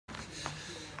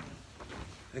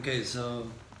Okay, so,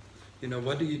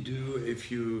 what do you do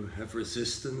if you have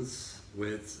resistance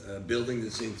with building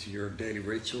this into your daily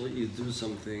ritual? You do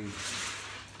something,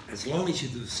 as long as you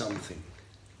do something,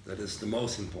 that is the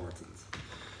most important.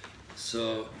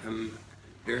 So,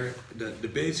 the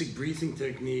basic breathing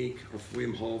technique of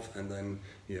Wim Hof, and then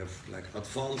you have like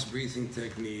advanced breathing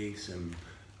techniques, and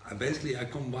I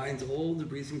combined all the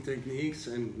breathing techniques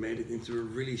and made it into a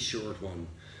really short one.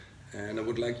 And I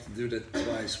would like to do that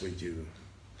twice with you.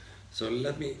 So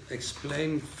let me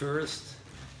explain first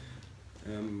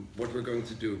what we're going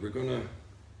to do. We're gonna,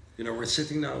 we're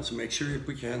sitting now, so make sure you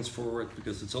put your hands forward,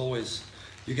 because it's always,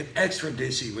 you get extra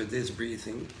dizzy with this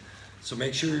breathing. So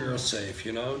make sure you're safe,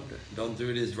 Don't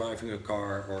do this driving a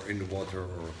car or in the water,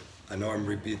 or, I know I'm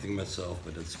repeating myself,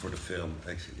 but it's for the film,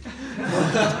 actually.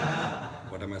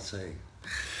 What am I saying?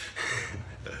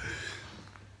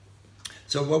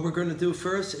 So what we're going to do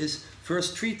first is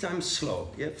 3 times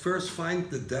slow. Yeah, first find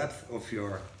the depth of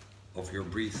your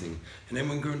breathing, and then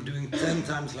we're going to doing 10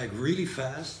 times like really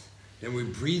fast. Then we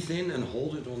breathe in and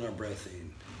hold it on our breath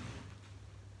in.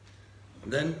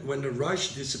 And then when the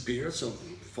rush disappears, so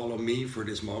follow me for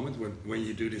this moment. When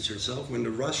you do this yourself, when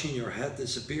the rush in your head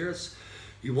disappears,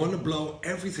 you want to blow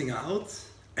everything out.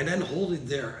 And then hold it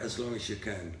there as long as you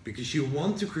can, because you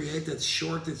want to create that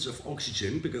shortage of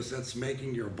oxygen, because that's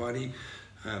making your body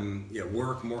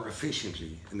work more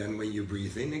efficiently. And then when you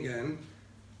breathe in again,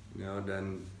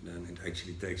 then it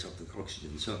actually takes up that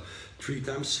oxygen. So 3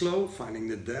 times slow, finding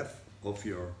the depth of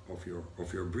your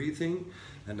breathing,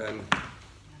 and then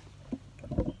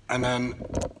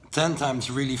 10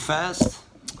 times really fast.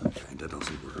 Okay, that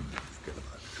doesn't work. Forget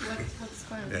about it. What's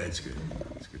fine? Yeah, it's good.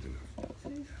 It's good enough.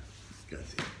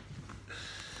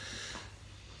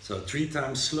 So 3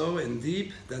 times slow and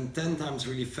deep, then 10 times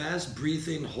really fast. Breathe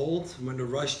in, hold. When the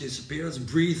rush disappears,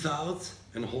 breathe out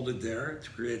and hold it there to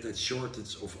create that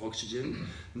shortage of oxygen.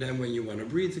 And then when you want to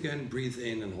breathe again, breathe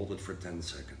in and hold it for 10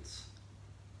 seconds.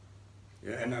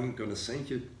 Yeah, and I'm going to send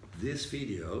you this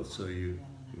video so you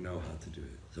know how to do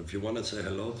it. So if you want to say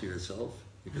hello to yourself,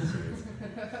 you can say it.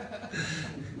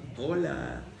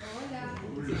 Hola.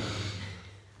 Hola.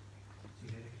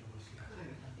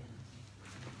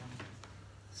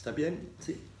 ¿Está bien?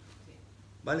 Sí.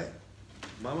 Vale.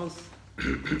 Vamos.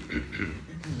 Here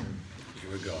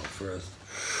we go. First.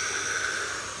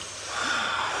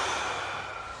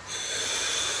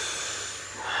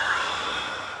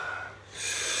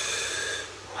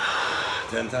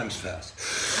 10 times fast.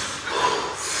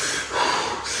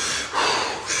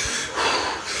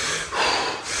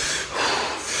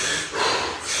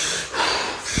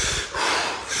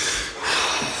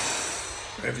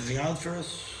 Everything out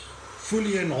first.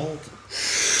 Fully in, hold.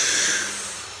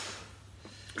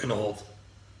 And hold.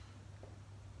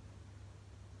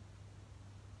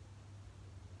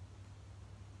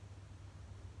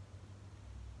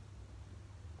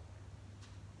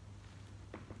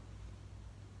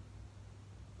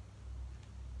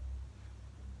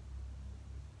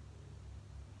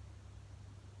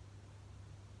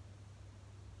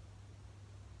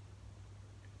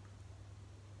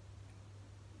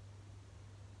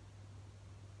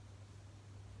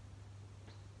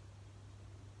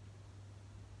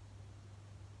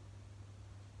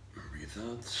 Breathe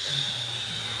out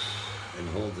and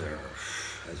hold there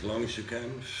as long as you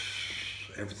can.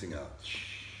 Everything out.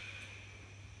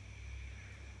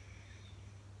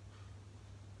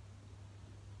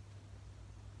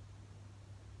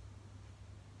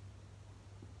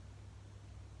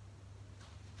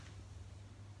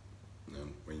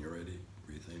 And when you're ready,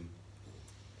 breathe in.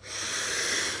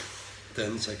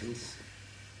 10 seconds.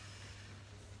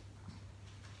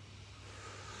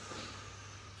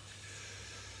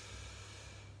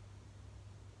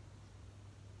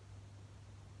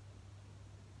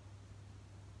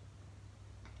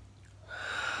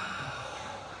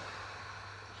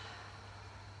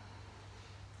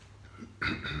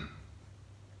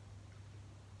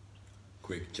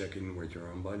 Quick check-in with your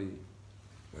own body.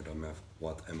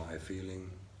 What am I feeling?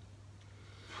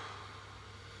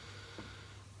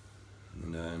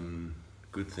 And then,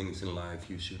 good things in life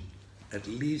you should at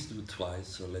least do twice,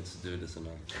 so let's do this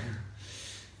another time.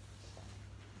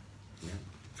 Yeah,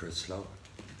 first slow.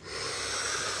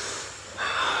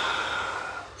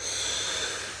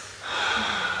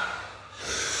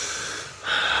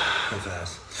 And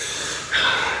fast.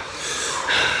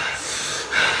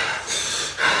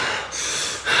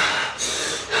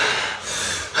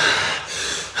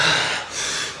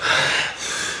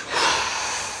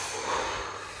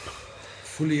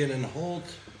 Fully in and hold.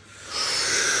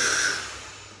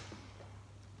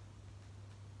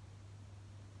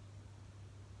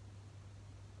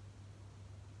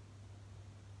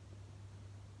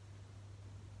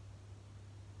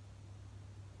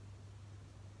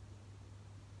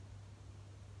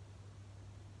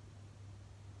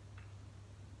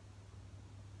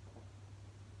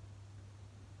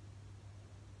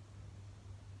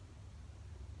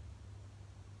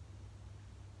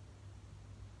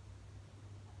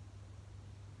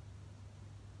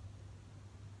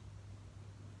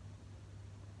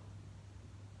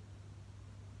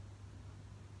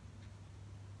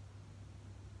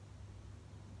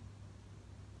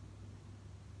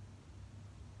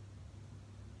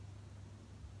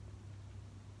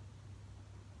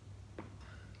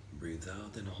 Breathe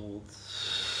out and hold.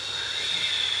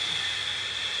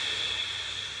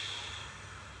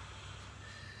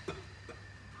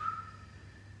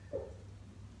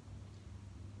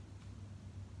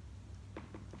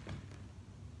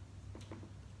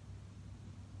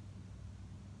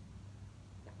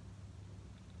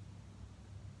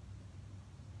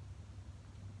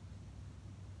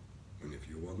 And if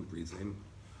you want, breathe in.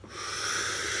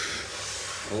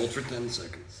 Hold for 10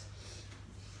 seconds.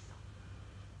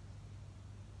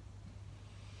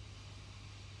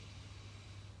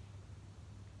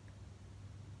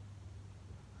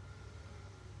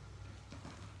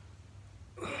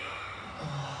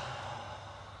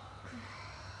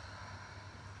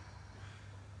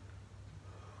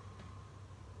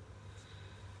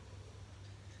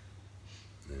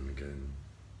 And again,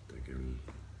 take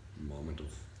a moment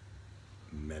of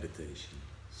meditation,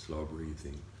 slow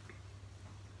breathing.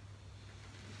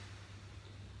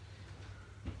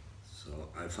 So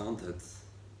I found that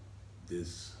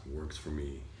this works for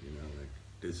me, you know, like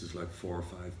this is like 4 or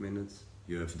 5 minutes.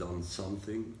 You have done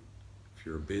something. If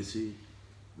you're busy,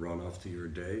 run after your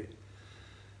day.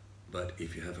 But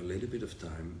if you have a little bit of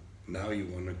time, now you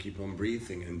want to keep on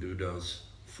breathing and do those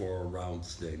 4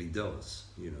 rounds daily dose,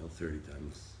 you know, 30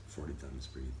 times, 40 times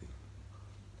breathing.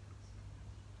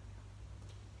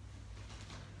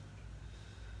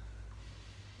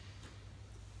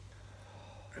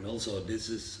 And also this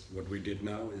is, what we did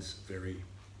now is very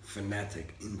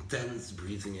fanatic, intense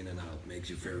breathing in and out, makes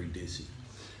you very dizzy.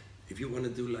 If you want to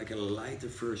do like a lighter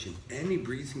version, any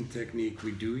breathing technique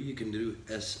we do, you can do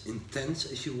as intense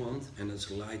as you want and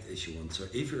as light as you want. So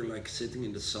if you're like sitting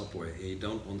in the subway and you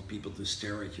don't want people to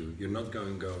stare at you, you're not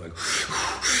going to go like,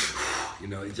 you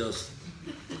know, you just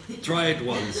try it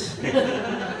once.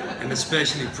 And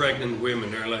especially pregnant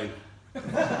women, they're like,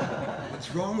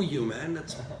 what's wrong with you, man?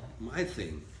 That's my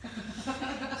thing.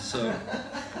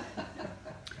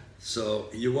 So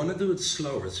you want to do it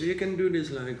slower, so you can do this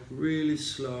like really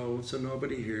slow, so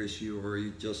nobody hears you, or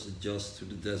you just adjust to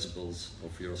the decibels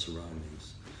of your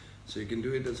surroundings. So you can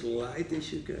do it as light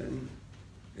as you can,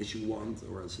 as you want,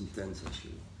 or as intense as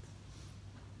you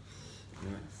want.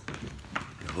 All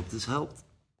right. I hope this helped.